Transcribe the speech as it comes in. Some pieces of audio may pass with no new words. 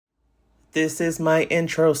This is my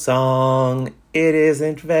intro song. It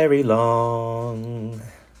isn't very long.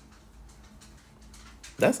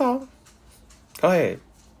 That's all. Go ahead.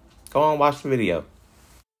 Go on, watch the video.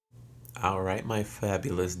 All right, my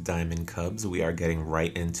fabulous diamond cubs, we are getting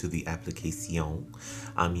right into the application.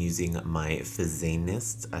 I'm using my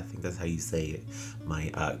Fizzainist, I think that's how you say it, my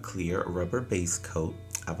clear rubber base coat.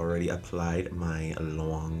 I've already applied my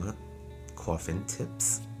long coffin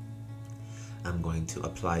tips. I'm going to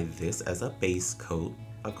apply this as a base coat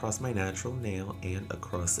across my natural nail and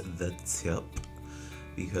across the tip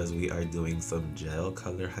because we are doing some gel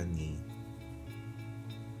color, honey.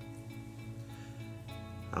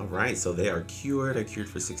 Alright, so they are cured. I cured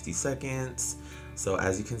for 60 seconds. So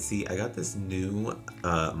as you can see, I got this new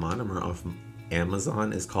monomer off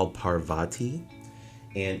Amazon. It's called Parvati,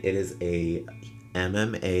 and it is a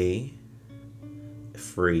MMA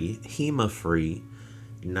free, HEMA free,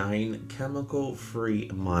 9 chemical free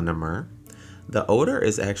monomer. The odor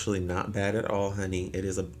is actually not bad at all, honey. It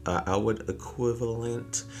is I would equate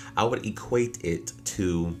it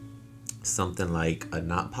to something like a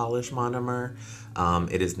not polished monomer.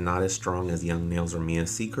 It is not as strong as Young Nails or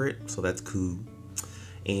Mia's Secret, so that's cool.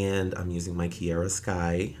 And I'm using my Kiara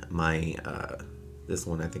Sky, my this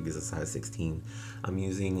one I think is a size 16. I'm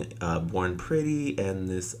using Born Pretty and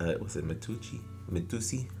this was it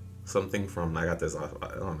Mitusi? Something from, I got this off, I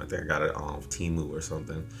don't know, I think I got it off Temu or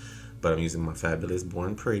something. But I'm using my fabulous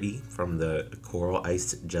Born Pretty from the Coral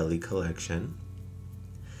Iced Jelly collection.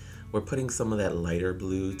 We're putting some of that lighter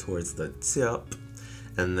blue towards the tip,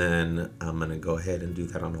 and then I'm gonna go ahead and do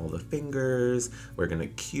that on all the fingers. We're gonna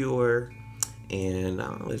cure, and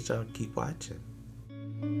I'll let y'all keep watching.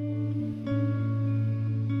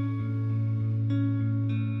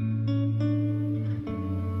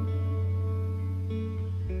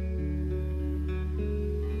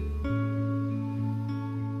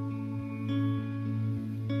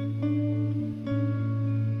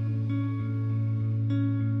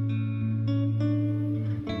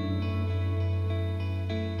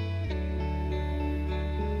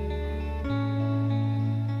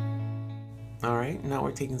 Alright, now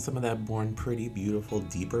we're taking some of that Born Pretty, beautiful,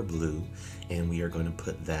 deeper blue, and we are going to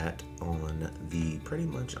put that on the pretty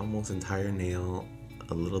much almost entire nail,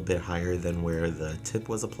 a little bit higher than where the tip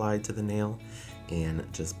was applied to the nail, and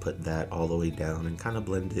just put that all the way down and kind of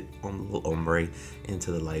blend it on a little ombre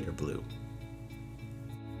into the lighter blue.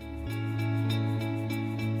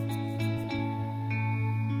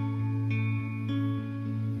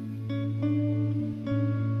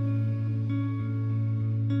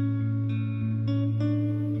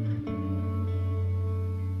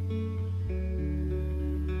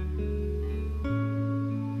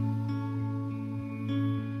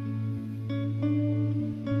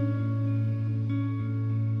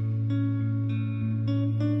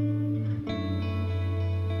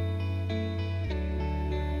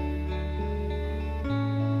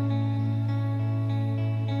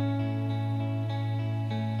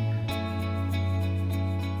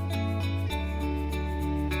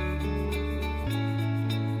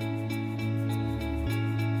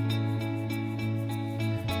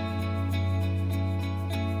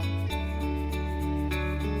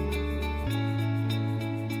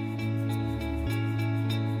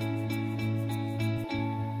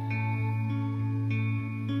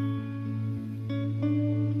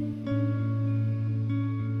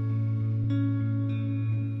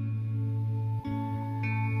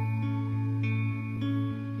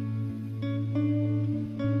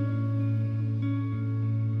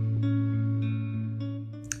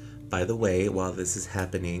 By the way, while this is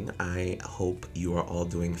happening, I hope you are all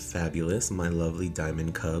doing fabulous, my lovely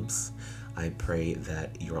diamond cubs. I pray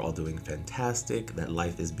that you're all doing fantastic, that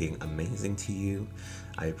life is being amazing to you.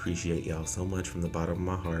 I appreciate y'all so much from the bottom of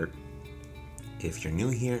my heart. If you're new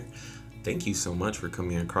here, thank you so much for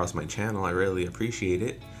coming across my channel. I really appreciate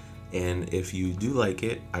it. And if you do like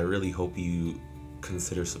it, I really hope you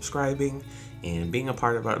consider subscribing and being a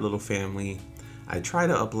part of our little family. I try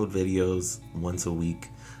to upload videos once a week.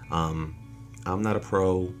 I'm not a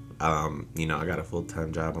pro, you know, I got a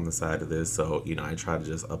full-time job on the side of this, so, you know, I try to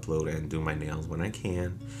just upload and do my nails when I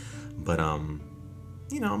can, but,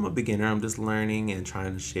 you know, I'm a beginner, I'm just learning and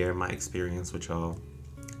trying to share my experience with y'all,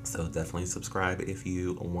 so definitely subscribe if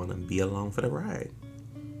you want to be along for the ride.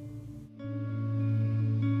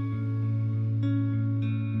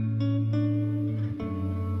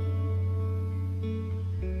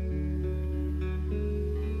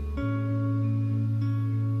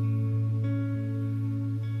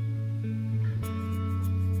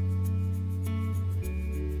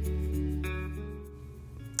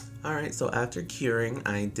 Alright, so after curing,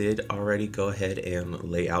 I did already go ahead and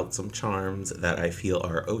lay out some charms that I feel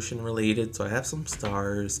are ocean related. So I have some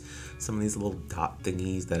stars, some of these little dot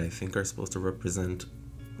thingies that I think are supposed to represent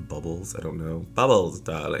bubbles. I don't know. Bubbles,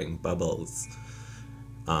 darling, bubbles.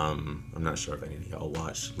 I'm not sure if any of y'all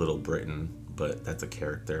watch Little Britain, but that's a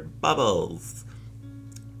character. Bubbles.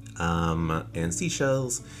 And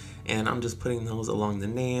seashells. And I'm just putting those along the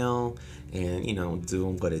nail and, you know,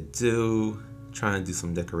 doing what it do. Trying to do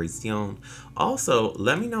some decoration. Also,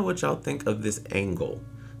 let me know what y'all think of this angle.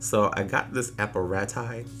 So I got this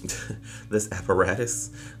this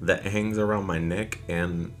apparatus that hangs around my neck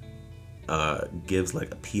and gives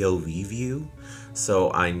like a POV view. So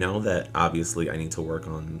I know that obviously I need to work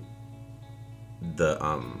on the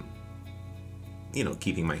you know,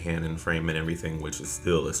 keeping my hand in frame and everything, which is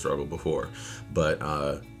still a struggle before. But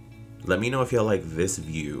let me know if y'all like this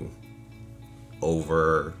view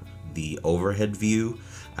over the overhead view.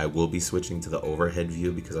 I will be switching to the overhead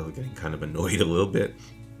view because I was getting kind of annoyed a little bit.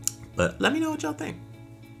 But let me know what y'all think.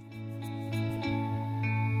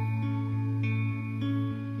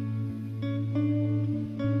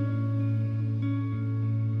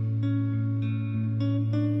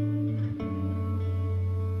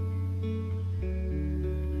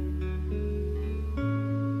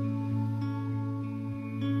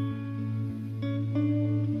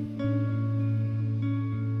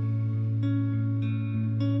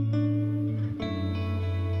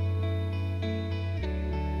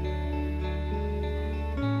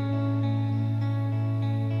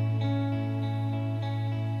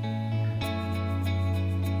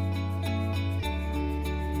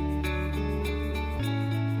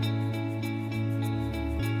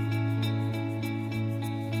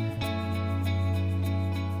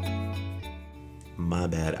 My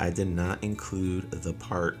bad, I did not include the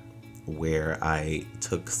part where I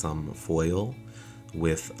took some foil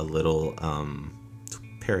with a little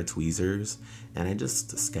pair of tweezers and I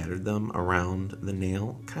just scattered them around the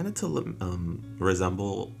nail, kind of to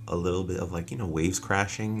resemble a little bit of, like, you know, waves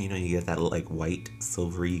crashing. You know, you get that like white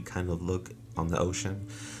silvery kind of look on the ocean.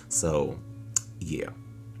 So yeah,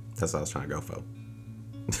 that's what I was trying to go for.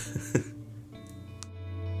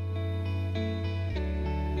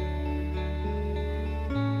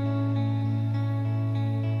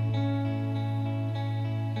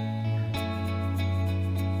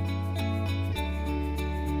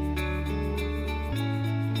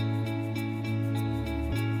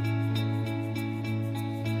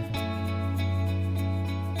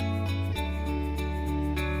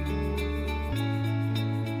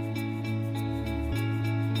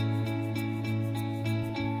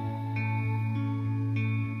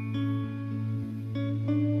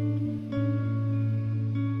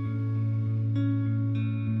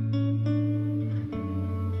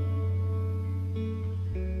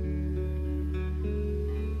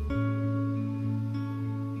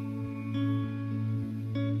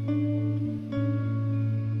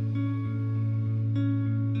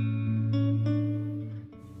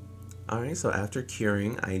 Alright, so after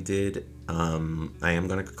curing, I am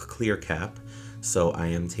going to clear cap. So I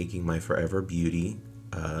am taking my Forever Beauty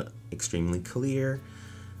Extremely Clear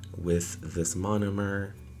with this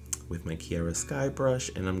monomer with my Kiara Sky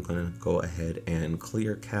brush, and I'm going to go ahead and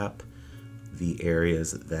clear cap the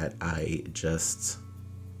areas that I just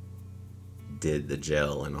did the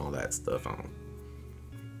gel and all that stuff on.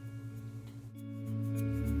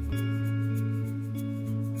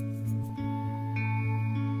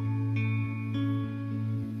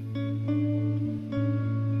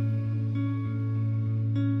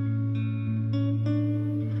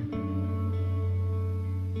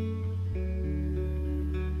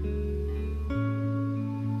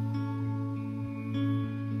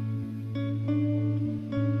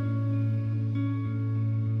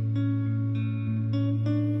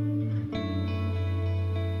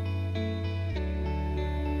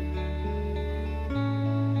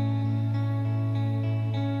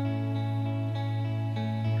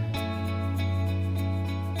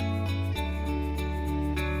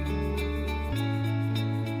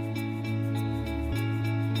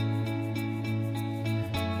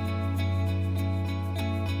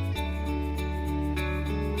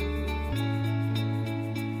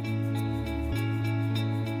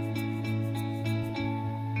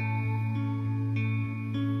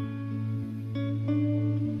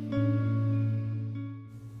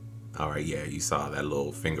 Alright, yeah, you saw that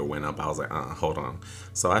little finger went up. I was like, hold on.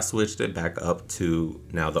 So I switched it back up to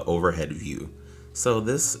now the overhead view. So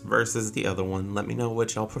this versus the other one, let me know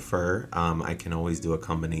what y'all prefer. I can always do a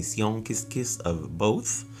combination kiss of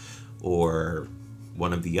both or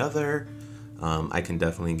one of the other. I can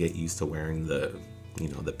definitely get used to wearing the you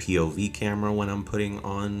know, the POV camera when I'm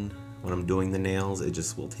doing the nails. It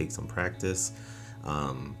just will take some practice.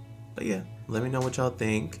 But yeah, let me know what y'all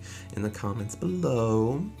think in the comments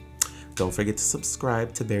below. Don't forget to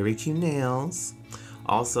subscribe to BEARY Q Nails.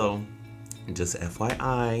 Also, just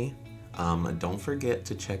FYI, don't forget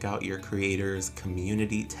to check out your creators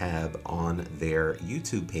community tab on their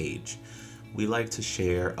YouTube page. We like to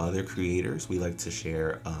share other creators. We like to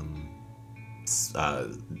share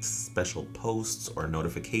special posts or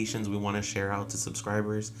notifications we want to share out to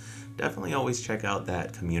subscribers. Definitely always check out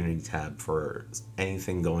that community tab for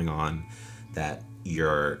anything going on that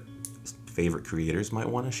your favorite creators might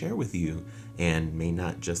want to share with you and may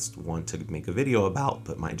not just want to make a video about,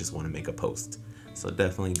 but might just want to make a post. So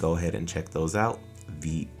definitely go ahead and check those out.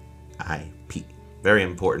 VIP. Very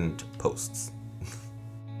important posts.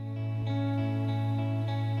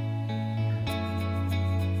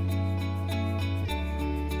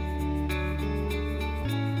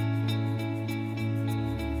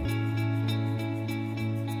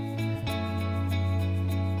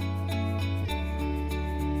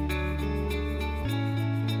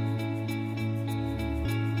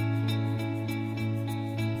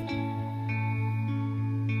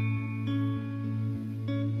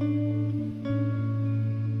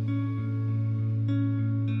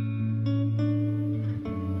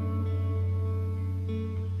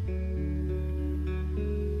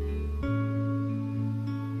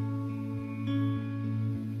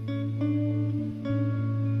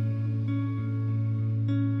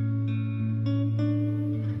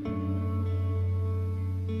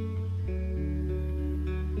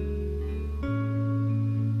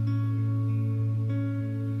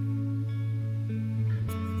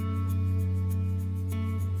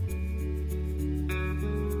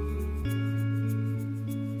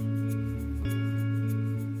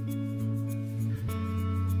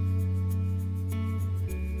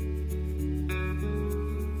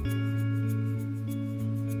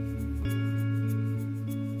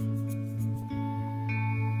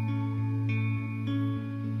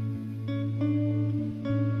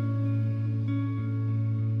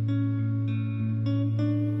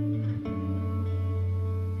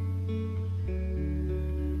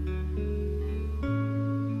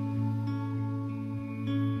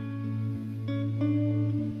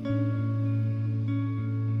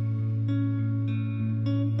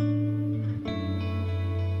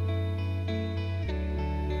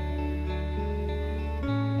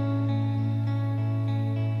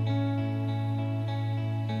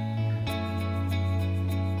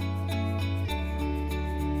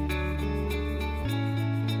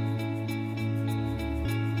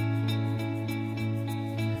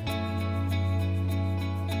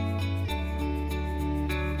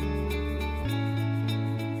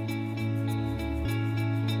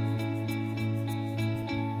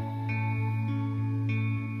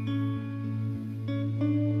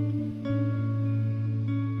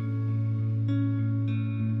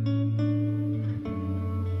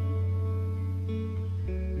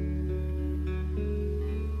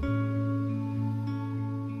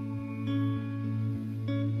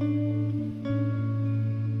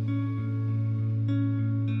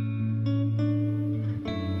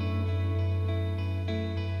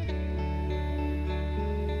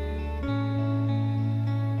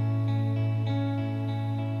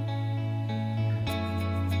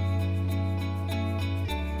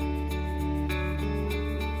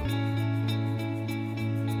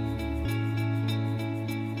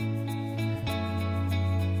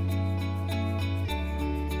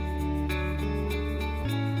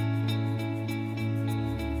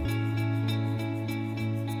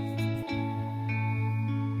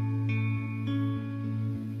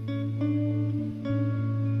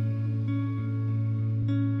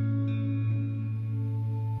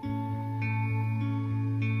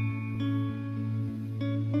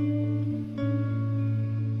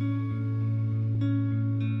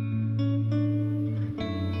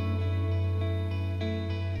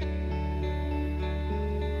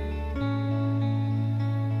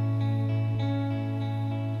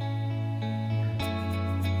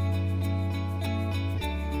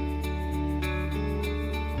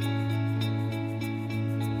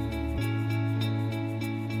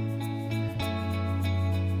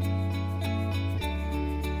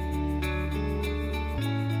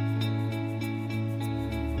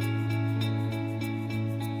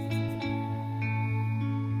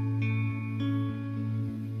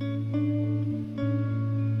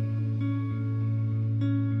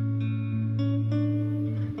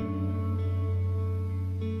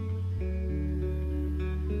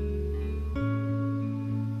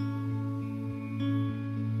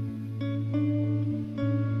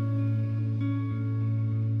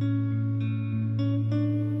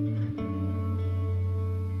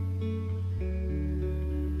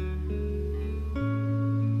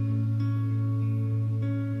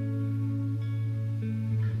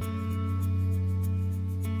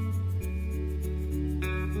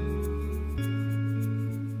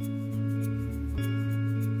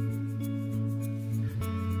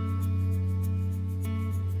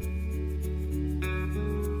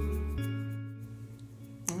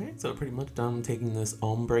 So pretty much done taking this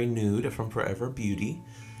ombre nude from Forever Beauty,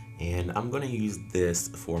 and I'm gonna use this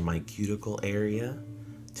for my cuticle area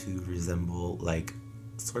to resemble like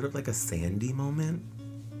sort of like a sandy moment.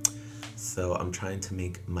 So I'm trying to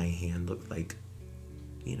make my hand look like,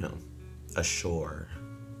 you know, a shore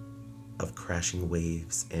of crashing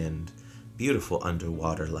waves and beautiful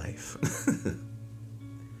underwater life.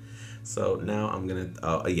 So now I'm gonna,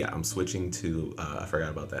 I'm switching to, I forgot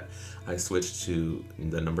about that. I switched to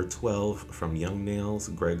the number 12 from Young Nails,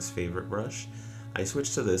 Greg's favorite brush. I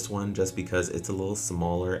switched to this one just because it's a little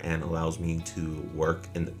smaller and allows me to work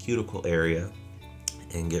in the cuticle area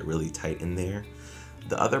and get really tight in there.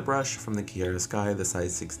 The other brush from the Kiara Sky, the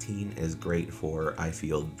size 16, is great for, I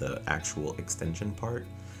feel, the actual extension part.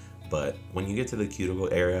 But when you get to the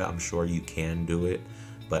cuticle area, I'm sure you can do it.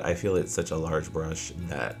 But I feel it's such a large brush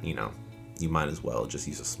that, you know, you might as well just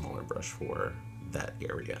use a smaller brush for that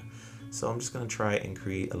area. So I'm just gonna try and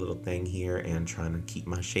create a little thing here and trying to keep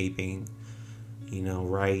my shaping, you know,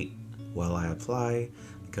 right while I apply,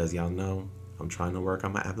 because y'all know I'm trying to work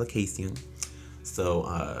on my application.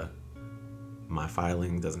 So my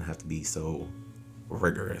filing doesn't have to be so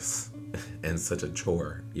rigorous and such a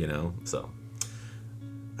chore, you know? So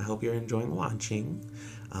I hope you're enjoying watching.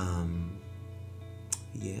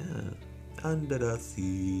 Yeah, under the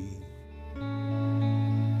sea.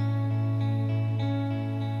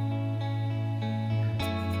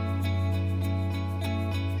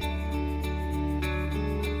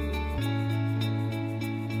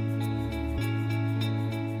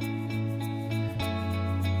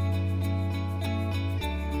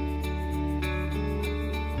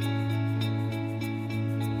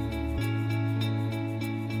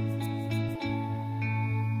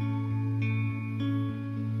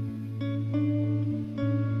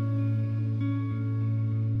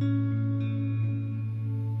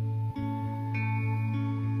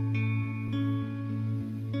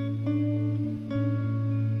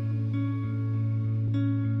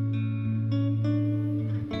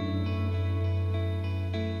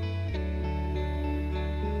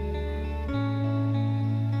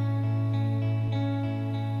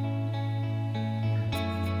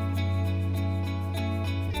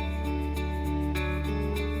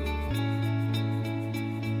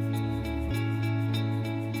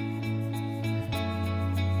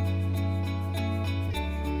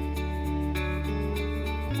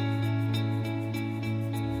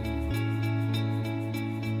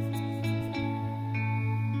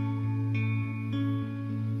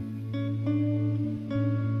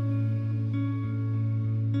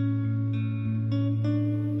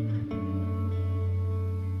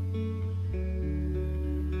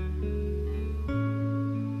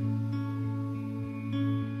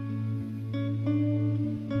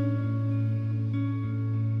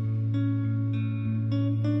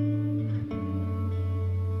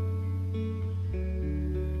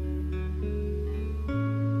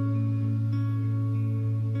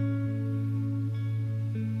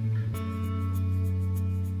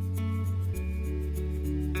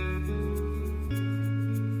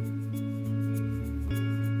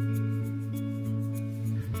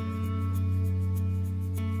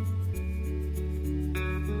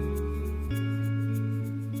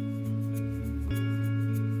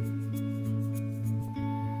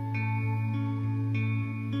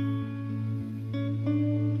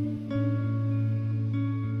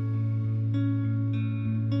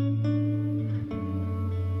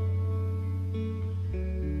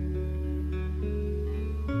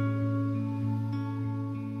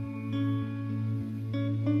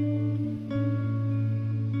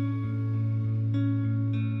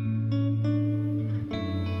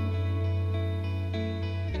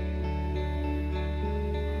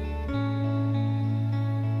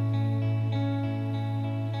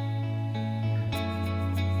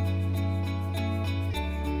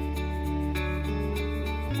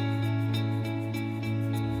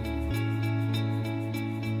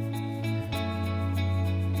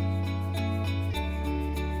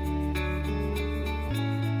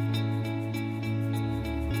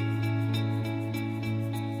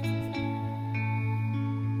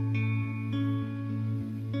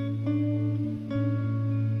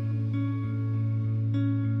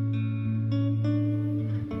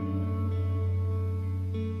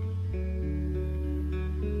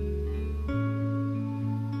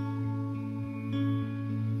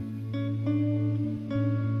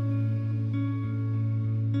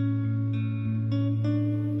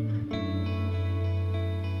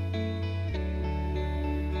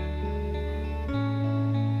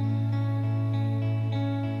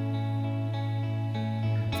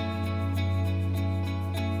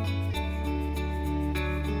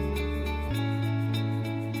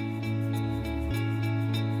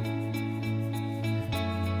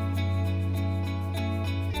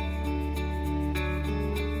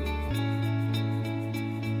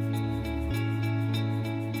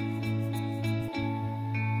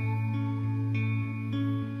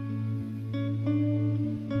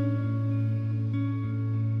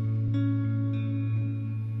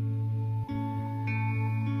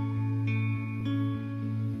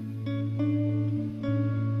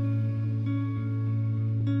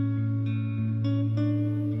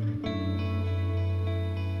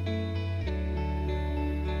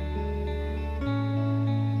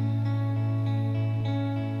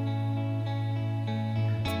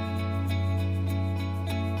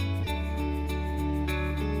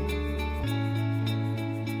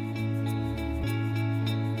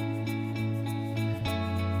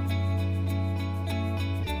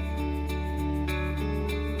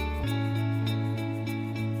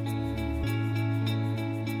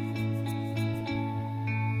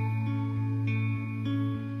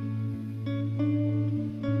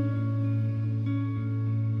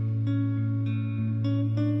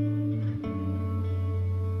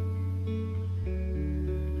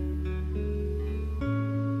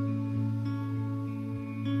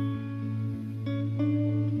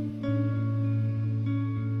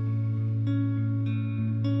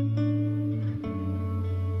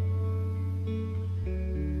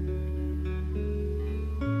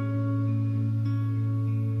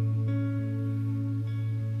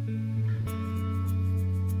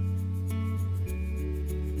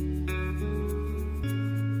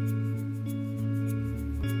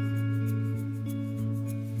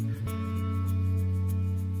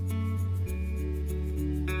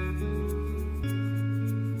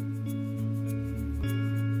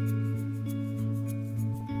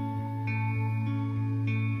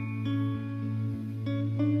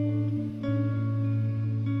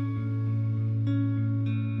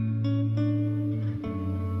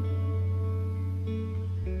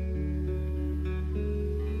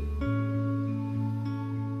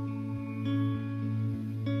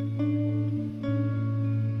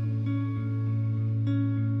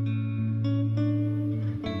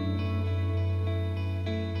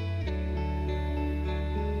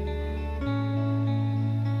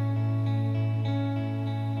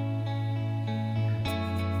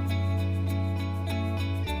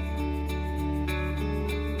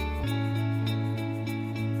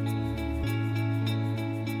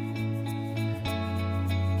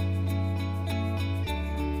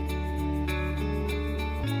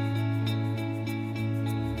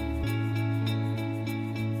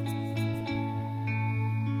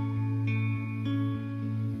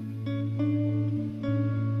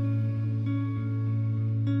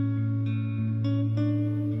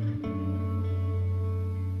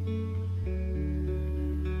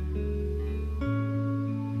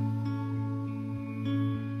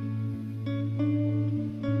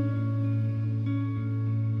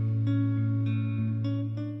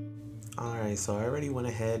 so I already went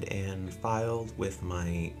ahead and filed with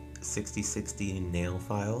my 6060 nail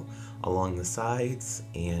file along the sides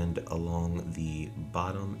and along the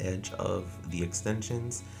bottom edge of the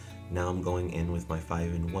extensions. Now I'm going in with my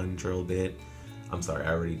 5-in-1 drill bit. I'm sorry,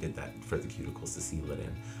 I already did that for the cuticles to seal it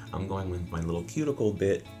in. I'm going with my little cuticle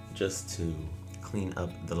bit just to clean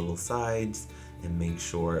up the little sides and make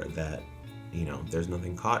sure that, you know, there's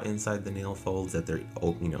nothing caught inside the nail folds, that they're,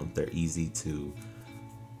 you know, they're easy to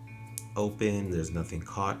open, there's nothing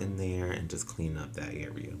caught in there, and just clean up that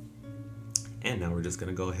area. And now we're just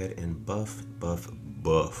gonna go ahead and buff, buff,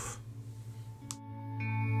 buff.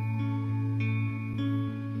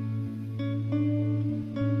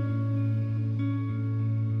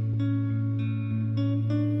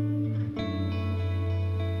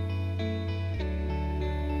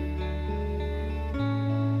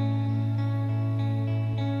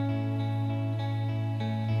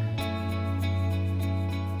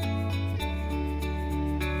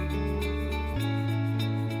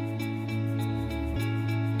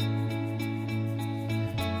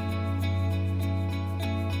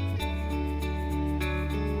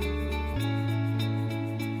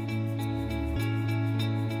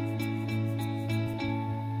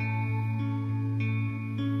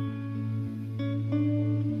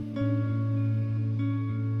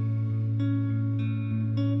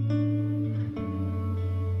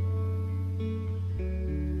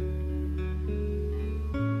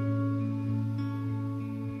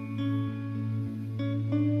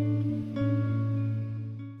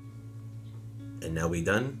 And now we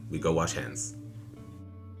done, we go wash hands.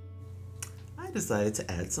 I decided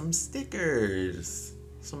to add some stickers.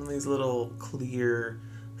 Some of these little clear,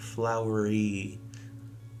 flowery,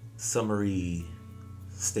 summery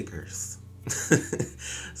stickers.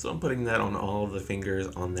 So I'm putting that on all the fingers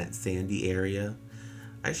on that sandy area.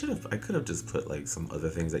 I could have just put like some other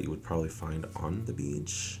things that you would probably find on the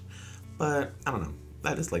beach, but I don't know.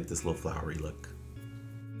 I just like this little flowery look.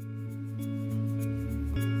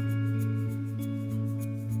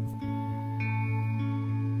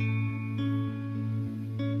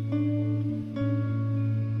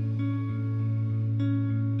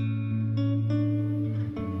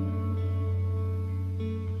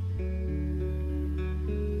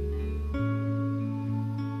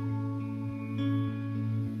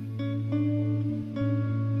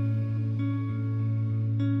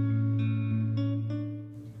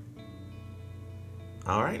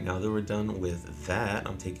 Alright, now that we're done with that,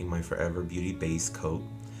 I'm taking my Forever Beauty base coat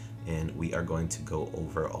and we are going to go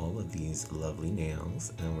over all of these lovely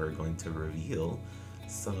nails and we're going to reveal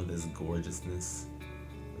some of this gorgeousness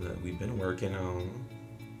that we've been working on.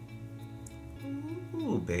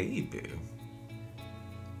 Ooh, baby.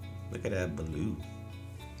 Look at that blue.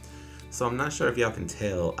 So I'm not sure if y'all can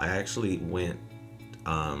tell, I actually went,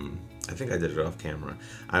 I think I did it off camera.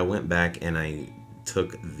 I went back and I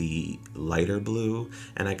took the lighter blue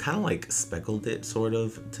and I kind of like speckled it sort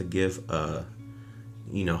of to give a,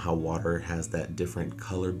 you know how water has that different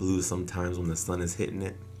color blue sometimes when the sun is hitting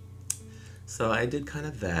it. So I did kind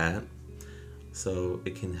of that so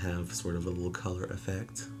it can have sort of a little color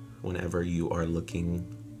effect whenever you are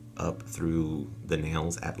looking up through the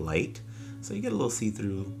nails at light. So you get a little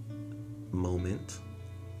see-through moment.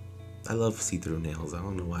 I love see-through nails. I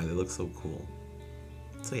don't know why, they look so cool.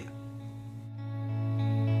 So yeah.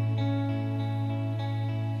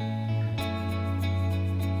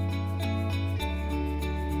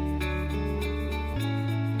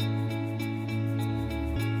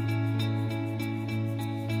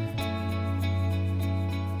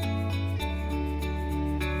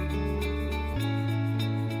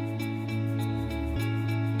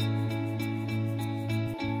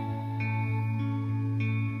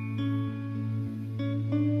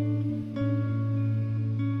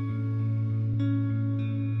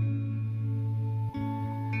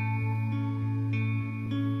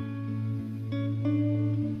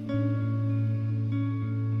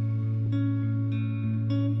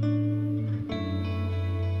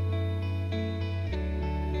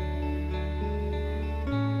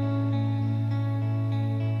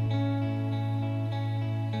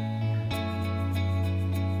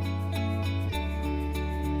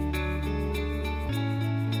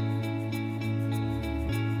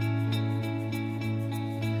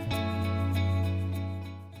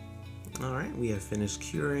 Alright, we have finished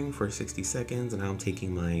curing for 60 seconds and now I'm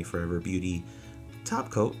taking my Forever Beauty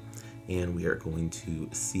top coat and we are going to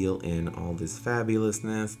seal in all this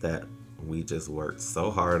fabulousness that we just worked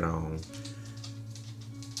so hard on.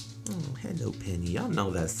 Oh, hello Penny, y'all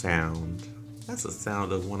know that sound. That's the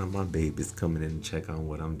sound of one of my babies coming in to check on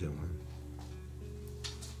what I'm doing.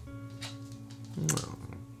 Oh.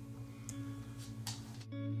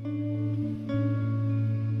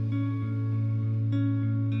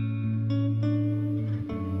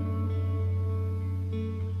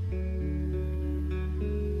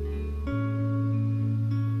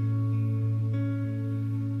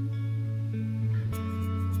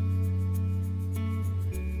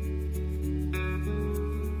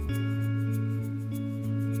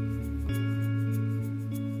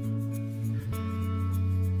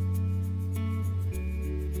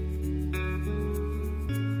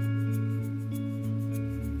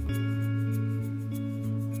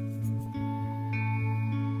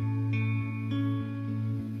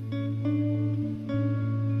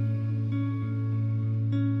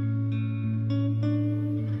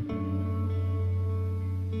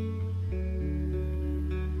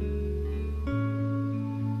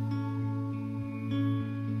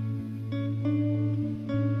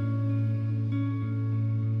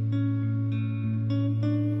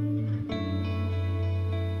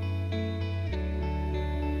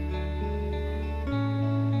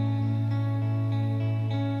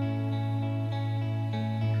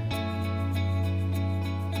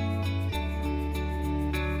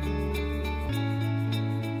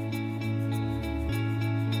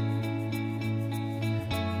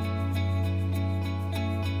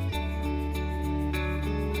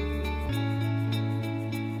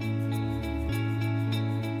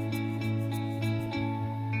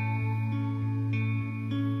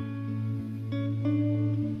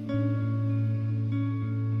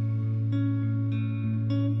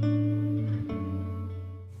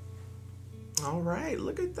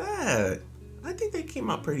 look at that. I think they came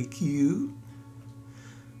out pretty cute.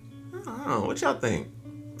 I don't know, what y'all think?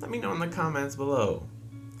 Let me know in the comments below.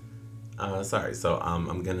 Sorry, so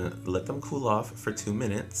I'm gonna let them cool off for 2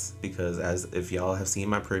 minutes because as if y'all have seen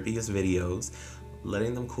my previous videos,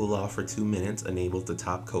 letting them cool off for 2 minutes enables the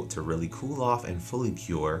top coat to really cool off and fully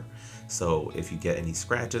cure. So if you get any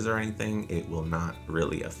scratches or anything, it will not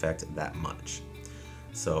really affect that much.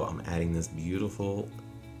 So I'm adding this beautiful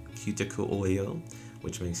cuticle oil,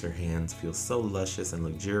 which makes your hands feel so luscious and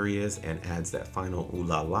luxurious and adds that final ooh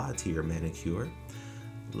la la to your manicure.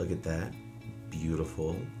 Look at that,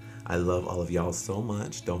 beautiful. I love all of y'all so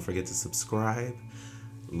much. Don't forget to subscribe.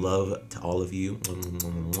 Love to all of you.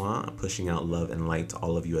 Pushing out love and light to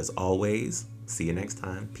all of you as always. See you next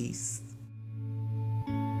time. Peace.